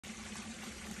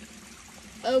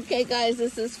Okay guys,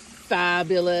 this is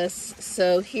fabulous.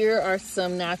 So here are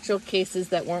some natural cases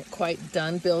that weren't quite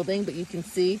done building, but you can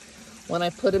see when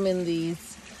I put them in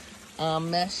these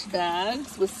mesh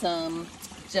bags with some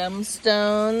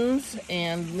gemstones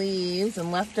and leaves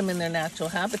and left them in their natural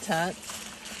habitat,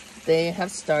 they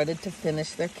have started to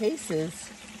finish their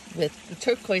cases with the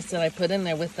turquoise that I put in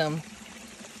there with them.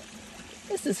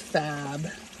 This is fab.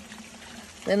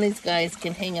 Then these guys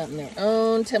can hang out in their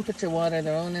own temperature water,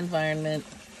 their own environment.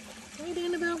 Right,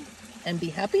 Annabelle? And be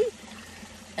happy.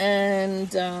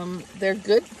 And they're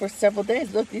good for several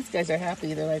days. Look, these guys are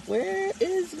happy. They're like, where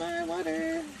is my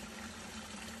water?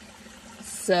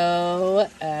 So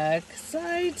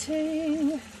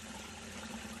exciting.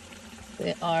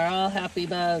 They are all happy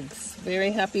bugs.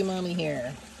 Very happy mommy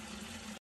here.